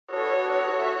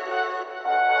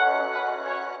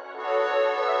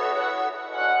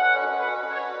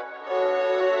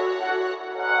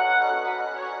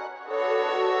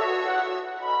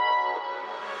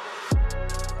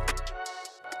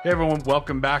Hey everyone,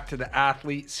 welcome back to the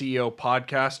Athlete CEO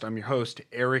Podcast. I'm your host,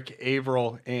 Eric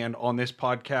Averill, and on this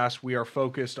podcast, we are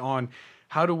focused on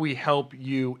how do we help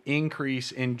you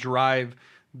increase and drive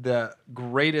the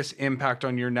greatest impact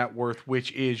on your net worth,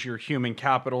 which is your human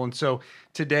capital. And so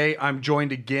today I'm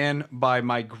joined again by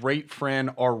my great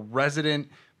friend, our resident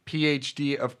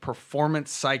PhD of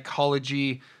performance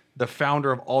psychology, the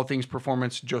founder of All Things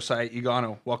Performance, Josiah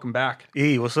Igano. Welcome back.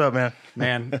 E, what's up, man?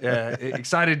 Man,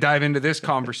 excited to dive into this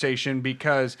conversation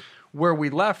because where we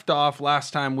left off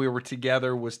last time we were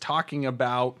together was talking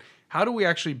about how do we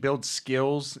actually build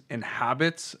skills and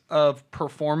habits of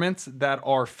performance that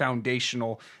are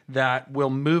foundational, that will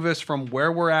move us from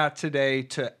where we're at today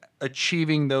to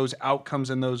achieving those outcomes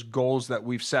and those goals that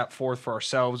we've set forth for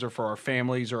ourselves or for our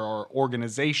families or our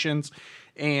organizations.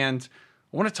 And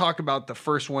I want to talk about the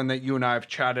first one that you and I have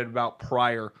chatted about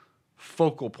prior,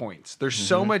 focal points. There's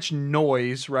so much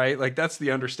noise, right? Like that's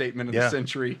the understatement of the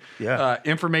century.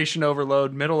 Information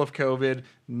overload, middle of COVID,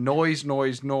 noise.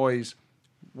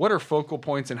 What are focal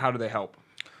points and how do they help?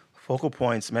 Focal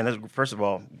points, man. First of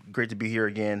all, great to be here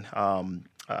again,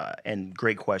 and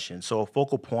great question. So a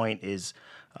focal point is,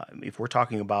 if we're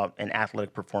talking about an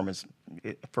athletic performance,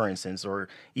 for instance, or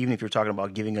even if you're talking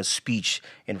about giving a speech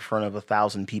in front of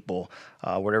 1,000 people,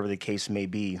 whatever the case may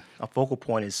be, a focal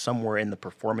point is somewhere in the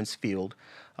performance field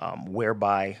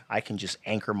whereby I can just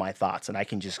anchor my thoughts and I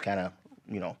can just kind of,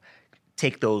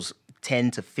 take those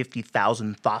 10 to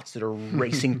 50,000 thoughts that are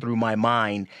racing through my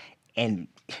mind and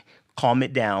calm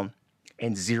it down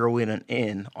and zero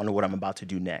in on what I'm about to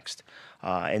do next.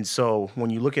 And so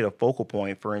when you look at a focal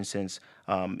point, for instance,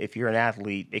 if you're an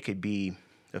athlete, it could be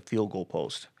a field goal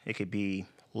post. It could be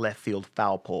left field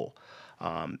foul pole.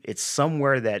 It's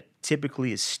somewhere that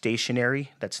typically is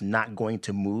stationary, that's not going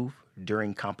to move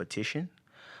during competition,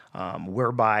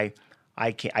 whereby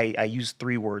I use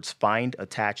three words: find,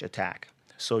 attach, attack.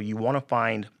 So you want to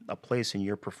find a place in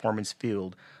your performance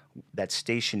field that's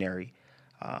stationary.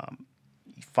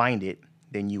 You find it,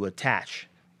 then you attach.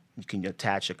 You can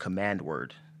attach a command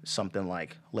word, something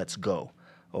like "let's go,"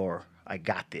 or "I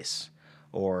got this,"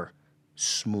 or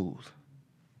 "smooth,"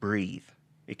 "breathe."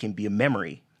 It can be a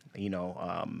memory. You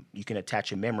can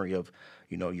attach a memory of,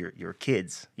 your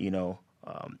kids.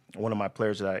 One of my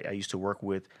players that I used to work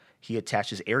with, he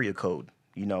attaches area code.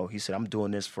 He said, "I'm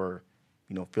doing this for,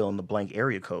 fill in the blank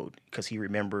area code," because he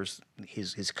remembers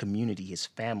his community, his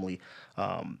family,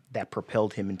 that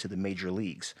propelled him into the major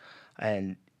leagues.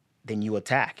 And then you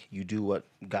attack. You do what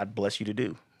God bless you to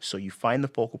do. So you find the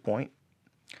focal point.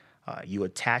 You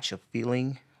attach a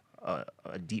feeling,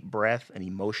 a deep breath, an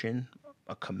emotion,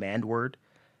 a command word,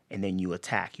 and then you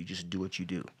attack. You just do what you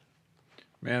do.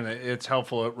 Man, it's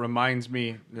helpful. It reminds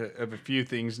me of a few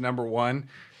things. Number one,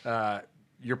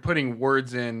 you're putting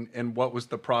words in, and what was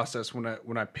the process when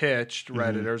I pitched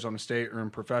right at Arizona State or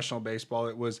in professional baseball?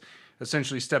 It was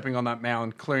essentially stepping on that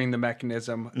mound, clearing the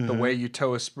mechanism, the way you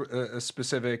toe a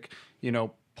specific,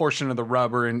 portion of the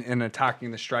rubber and attacking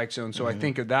the strike zone. So I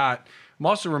think of that. I'm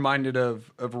also reminded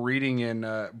of reading in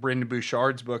Brendon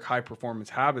Bouchard's book, High Performance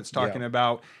Habits, talking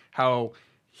about how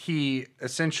he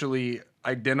essentially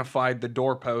identified the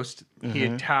doorpost. He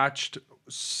attached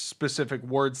specific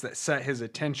words that set his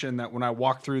attention that when I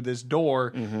walk through this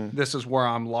door, this is where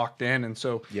I'm locked in. And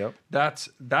so that's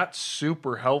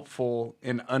super helpful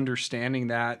in understanding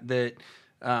that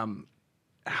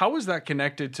how is that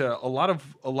connected to a lot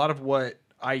of what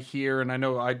I hear and I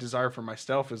know I desire for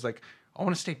myself is like, I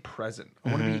want to stay present.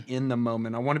 I want to be in the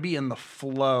moment. I want to be in the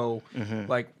flow.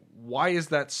 Like, why is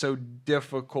that so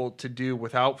difficult to do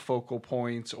without focal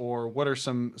points, or what are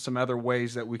some other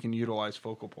ways that we can utilize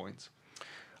focal points?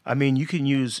 I mean, you can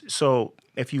use, so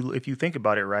if you think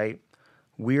about it, right,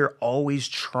 we're always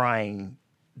trying,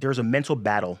 there's a mental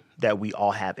battle that we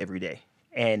all have every day,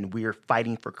 and we're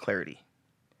fighting for clarity.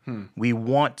 We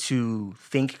want to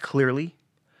think clearly,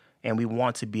 and we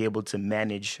want to be able to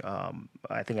manage,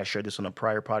 I think I shared this on a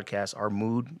prior podcast, our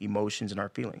mood, emotions, and our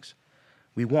feelings.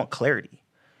 We want clarity.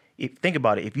 Think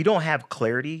about it. If you don't have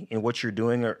clarity in what you're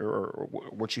doing or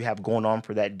what you have going on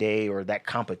for that day or that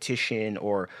competition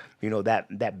or,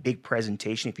 that big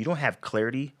presentation, if you don't have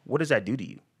clarity, what does that do to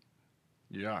you?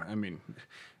 Yeah, I mean,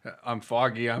 I'm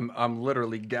foggy. I'm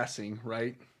literally guessing,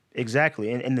 right?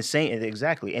 Exactly. And the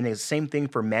same thing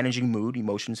for managing mood,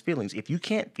 emotions, feelings. If you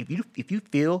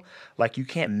feel like you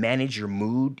can't manage your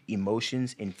mood,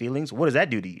 emotions, and feelings, what does that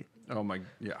do to you? Oh my,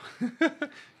 yeah.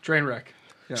 Train wreck.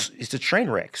 It's a train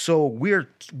wreck. So we're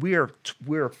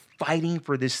fighting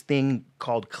for this thing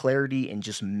called clarity and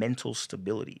just mental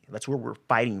stability. That's what we're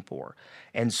fighting for.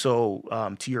 And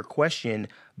so, to your question,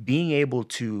 being able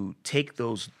to take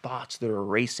those thoughts that are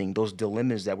racing, those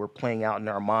dilemmas that we're playing out in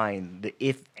our mind, the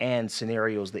if and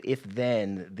scenarios, the if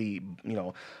then,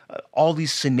 all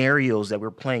these scenarios that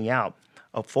we're playing out.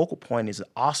 A focal point is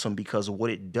awesome because what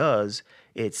it does,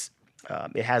 it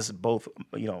has both,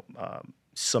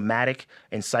 somatic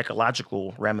and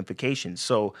psychological ramifications.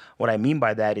 So what I mean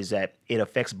by that is that it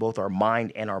affects both our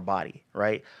mind and our body,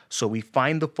 right? So we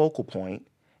find the focal point,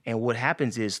 and what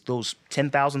happens is those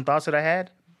 10,000 thoughts that I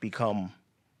had become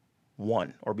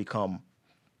one or become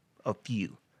a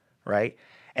few, right?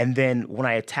 And then when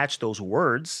I attach those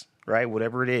words, right,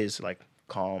 whatever it is, like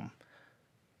calm,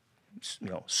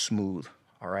 smooth,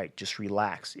 all right, just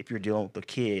relax. If you're dealing with a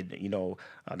kid,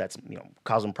 that's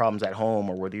causing problems at home,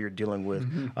 or whether you're dealing with,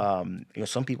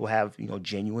 some people have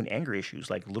genuine anger issues.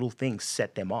 Like little things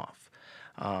set them off,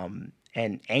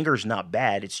 and anger is not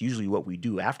bad. It's usually what we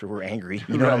do after we're angry.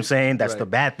 You know what I'm saying? That's the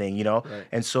bad thing. Right.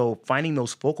 And so finding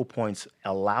those focal points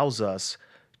allows us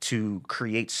to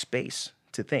create space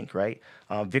to think. Right?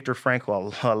 Viktor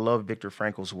Frankl. I love Viktor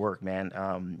Frankl's work,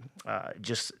 man.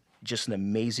 Just an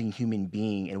amazing human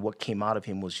being, and what came out of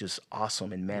him was just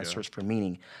awesome. And Man's Search for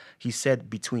Meaning, he said,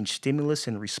 between stimulus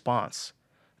and response,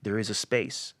 there is a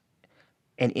space.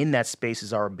 And in that space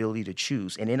is our ability to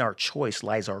choose. And in our choice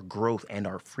lies our growth and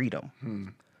our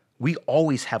freedom. We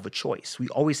always have a choice. We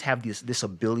always have this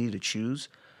ability to choose.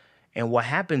 And what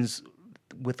happens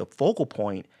with a focal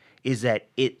point is that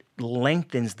it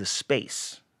lengthens the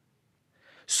space.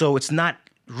 So it's not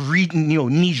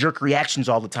knee-jerk reactions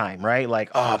all the time, right? Like,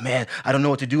 oh man, I don't know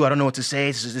what to do. I don't know what to say.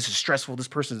 This is stressful. This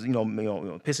person's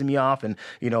pissing me off, and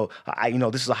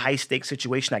this is a high-stakes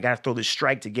situation. I got to throw this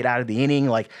strike to get out of the inning.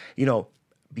 Like,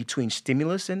 between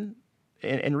stimulus and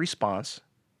response,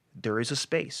 there is a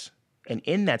space, and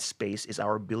in that space is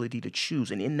our ability to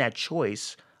choose, and in that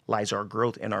choice lies our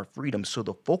growth and our freedom. So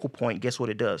the focal point, guess what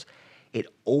it does? It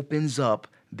opens up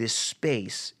this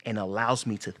space and allows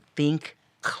me to think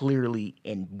clearly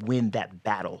and win that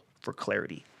battle for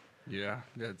clarity. Yeah,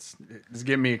 it's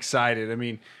getting me excited. I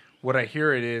mean, what I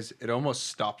hear it almost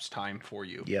stops time for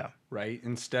you. Yeah. Right?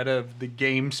 Instead of the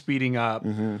game speeding up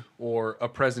or a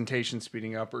presentation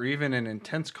speeding up or even an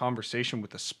intense conversation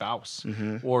with a spouse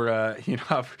or,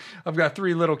 I've got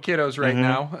 3 little kiddos right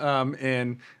now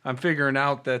and I'm figuring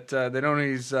out that they don't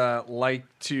always like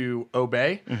to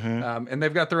obey and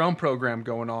they've got their own program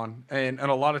going on. And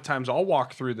a lot of times I'll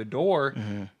walk through the door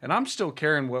and I'm still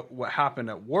carrying what happened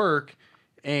at work,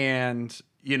 and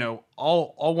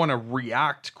I'll want to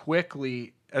react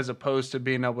quickly as opposed to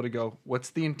being able to go,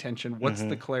 what's the intention? What's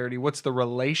the clarity? What's the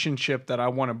relationship that I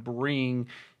want to bring?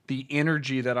 The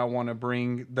energy that I want to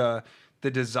bring? The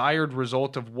desired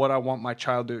result of what I want my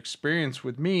child to experience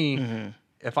with me.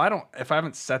 If I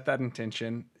haven't set that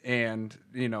intention, and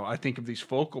I think of these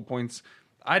focal points,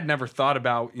 I'd never thought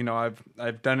about.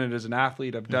 I've done it as an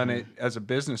athlete. I've done it as a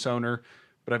business owner,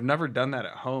 but I've never done that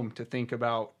at home to think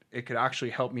about. It could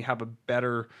actually help me have a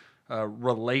better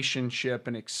relationship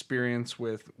and experience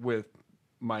with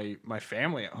my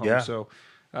family at home. Yeah. So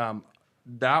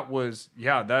that's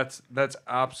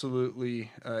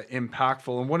absolutely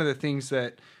impactful. And one of the things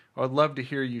that I'd love to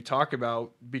hear you talk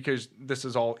about, because this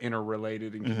is all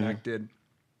interrelated and connected,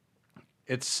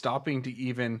 it's stopping to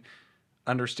even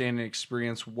understand and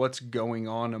experience what's going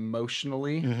on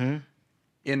emotionally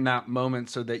in that moment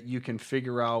so that you can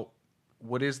figure out,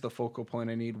 what is the focal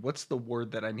point I need? What's the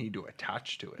word that I need to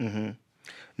attach to it?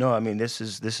 No, I mean, this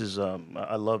is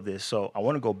I love this. So I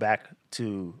want to go back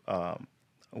to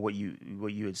what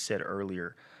you had said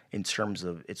earlier in terms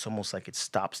of it's almost like it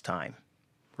stops time,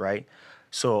 right?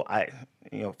 So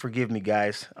forgive me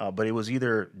guys, but it was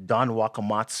either Don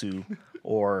Wakamatsu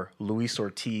or Luis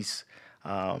Ortiz,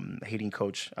 hitting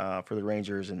coach for the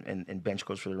Rangers and bench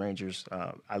coach for the Rangers.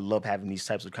 I love having these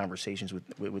types of conversations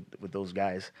with those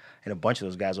guys and a bunch of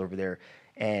those guys over there.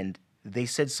 And they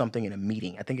said something in a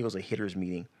meeting. I think it was a hitters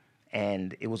meeting.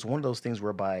 And it was one of those things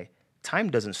whereby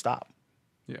time doesn't stop.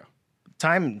 Yeah.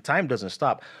 Time doesn't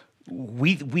stop.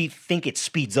 We think it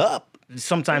speeds up.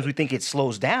 Sometimes we think it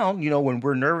slows down. When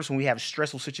we're nervous, when we have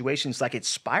stressful situations, like it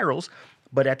spirals.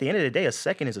 But at the end of the day, a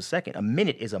second is a second. A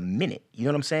minute is a minute. You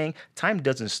know what I'm saying? Time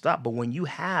doesn't stop. But when you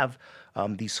have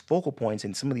these focal points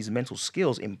and some of these mental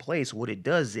skills in place, what it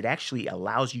does is it actually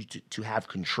allows you to have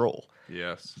control.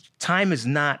 Yes. Time is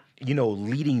not,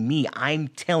 leading me. I'm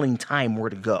telling time where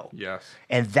to go. Yes.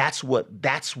 And that's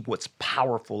what's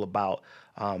powerful about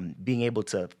being able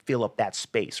to fill up that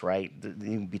space, right?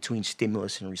 Between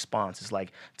stimulus and response. It's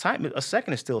like time. A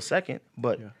second is still a second,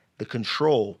 but the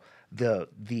control, the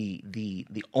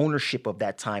ownership of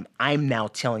that time, I'm now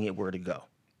telling it where to go.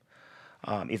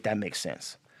 If that makes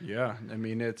sense. Yeah, I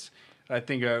mean, I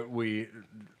think a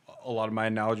lot of my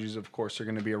analogies, of course, are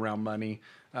going to be around money,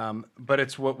 but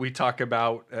it's what we talk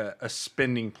about a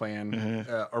spending plan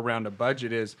around a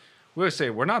budget is. We always say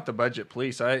we're not the budget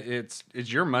police. It's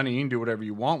your money. You can do whatever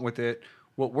you want with it.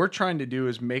 What we're trying to do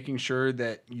is making sure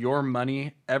that your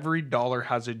money, every dollar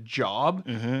has a job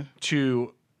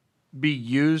to be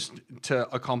used to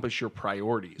accomplish your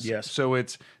priorities. Yes. So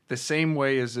it's the same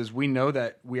way as we know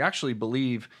that we actually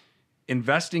believe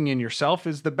investing in yourself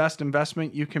is the best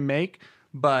investment you can make,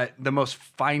 but the most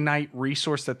finite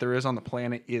resource that there is on the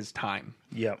planet is time.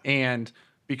 Yeah. And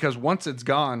because once it's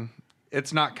gone,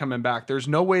 it's not coming back. There's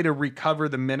no way to recover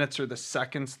the minutes or the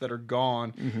seconds that are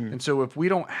gone. And so if we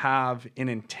don't have an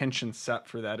intention set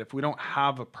for that, if we don't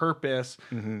have a purpose,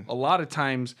 a lot of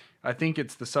times I think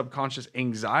it's the subconscious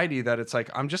anxiety that it's like,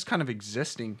 I'm just kind of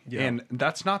existing. Yeah. And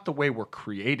that's not the way we're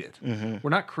created. We're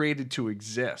not created to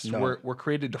exist. No. We're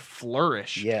created to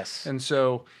flourish. Yes. And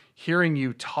so hearing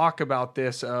you talk about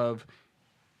this of,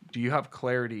 do you have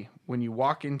clarity when you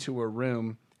walk into a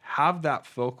room? Have that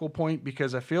focal point,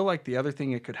 because I feel like the other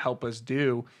thing it could help us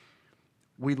do,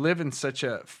 we live in such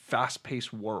a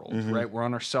fast-paced world, right? We're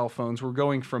on our cell phones. We're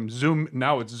going from Zoom,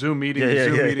 now it's Zoom meeting to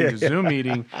Zoom meeting to Zoom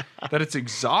meeting, that it's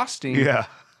exhausting. Yeah.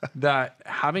 That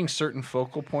having certain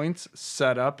focal points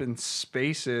set up in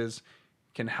spaces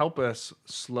can help us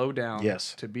slow down,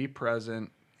 yes, to be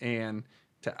present, and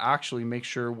to actually make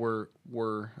sure we're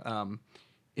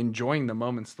enjoying the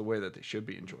moments the way that they should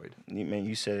be enjoyed. Man,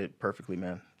 you said it perfectly,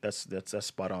 man. That's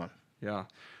spot on. Yeah.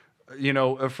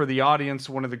 For the audience,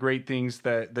 one of the great things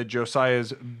that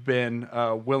Josiah's been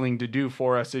willing to do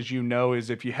for us, as you know,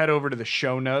 is if you head over to the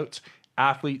show notes,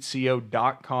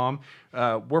 athleteco.com,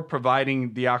 we're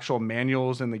providing the actual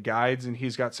manuals and the guides, and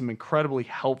he's got some incredibly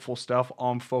helpful stuff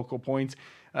on focal points.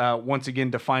 Once again,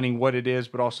 defining what it is,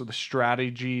 but also the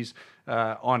strategies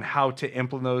on how to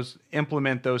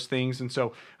implement those things. And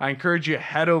so I encourage you to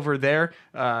head over there.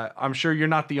 I'm sure you're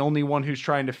not the only one who's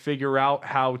trying to figure out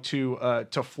how to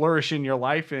flourish in your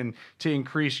life and to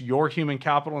increase your human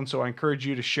capital. And so I encourage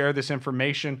you to share this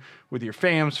information with your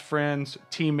fams, friends,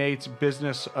 teammates,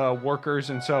 business workers.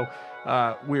 And so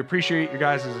we appreciate your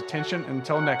guys' attention.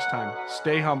 Until next time,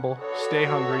 stay humble, stay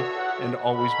hungry, and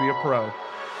always be a pro.